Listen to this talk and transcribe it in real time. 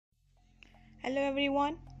Hello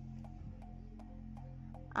everyone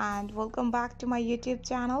and welcome back to my YouTube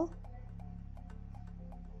channel.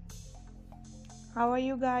 How are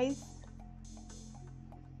you guys?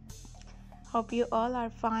 Hope you all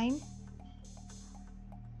are fine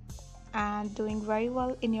and doing very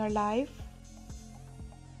well in your life.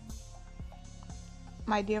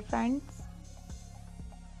 My dear friends,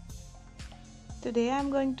 today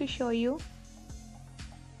I'm going to show you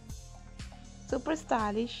super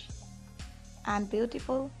stylish and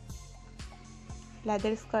beautiful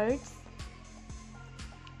leather skirts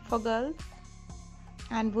for girls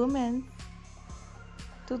and women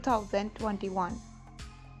 2021.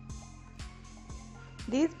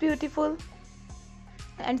 These beautiful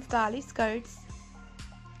and stylish skirts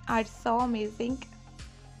are so amazing.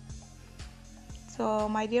 So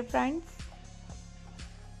my dear friends,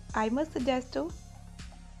 I must suggest to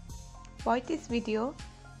watch this video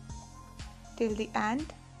till the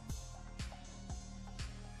end.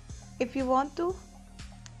 If you want to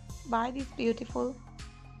buy these beautiful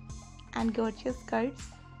and gorgeous skirts,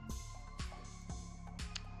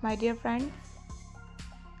 my dear friends,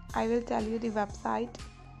 I will tell you the website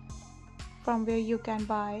from where you can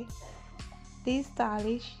buy these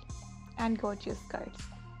stylish and gorgeous skirts.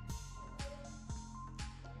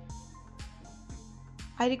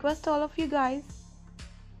 I request all of you guys,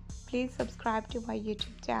 please subscribe to my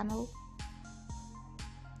YouTube channel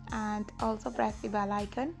and also press the bell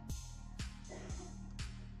icon.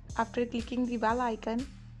 After clicking the bell icon,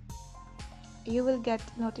 you will get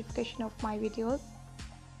notification of my videos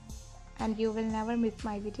and you will never miss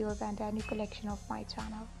my videos and any collection of my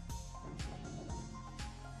channel.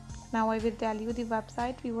 Now I will tell you the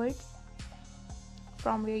website, viewers,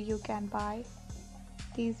 from where you can buy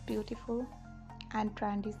these beautiful and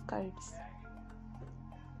trendy skirts.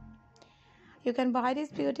 You can buy these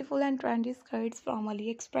beautiful and trendy skirts from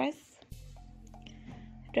AliExpress,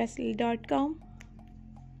 Dressly.com,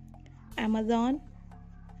 Amazon,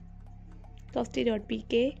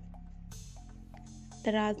 Toasty.pk,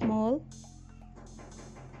 Daraz Mall,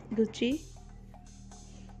 Gucci,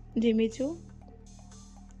 Jimmy Choo,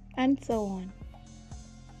 and so on.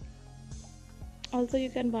 Also, you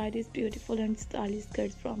can buy these beautiful and stylish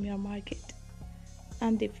skirts from your market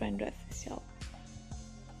and different dresses shop.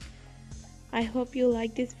 I hope you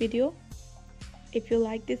like this video. If you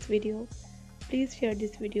like this video, please share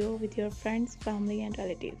this video with your friends, family and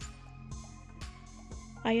relatives.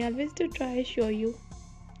 I always do try to show you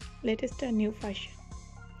latest and new fashion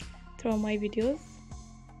through my videos.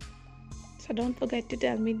 So don't forget to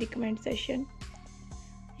tell me in the comment section.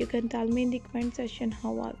 You can tell me in the comment section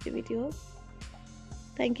how was the videos.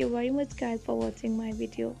 Thank you very much guys for watching my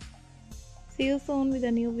video. See you soon with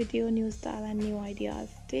a new video, new style and new ideas.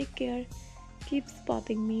 Take care, keep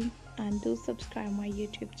supporting me and do subscribe my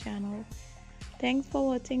YouTube channel. Thanks for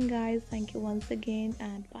watching guys. Thank you once again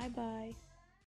and bye bye.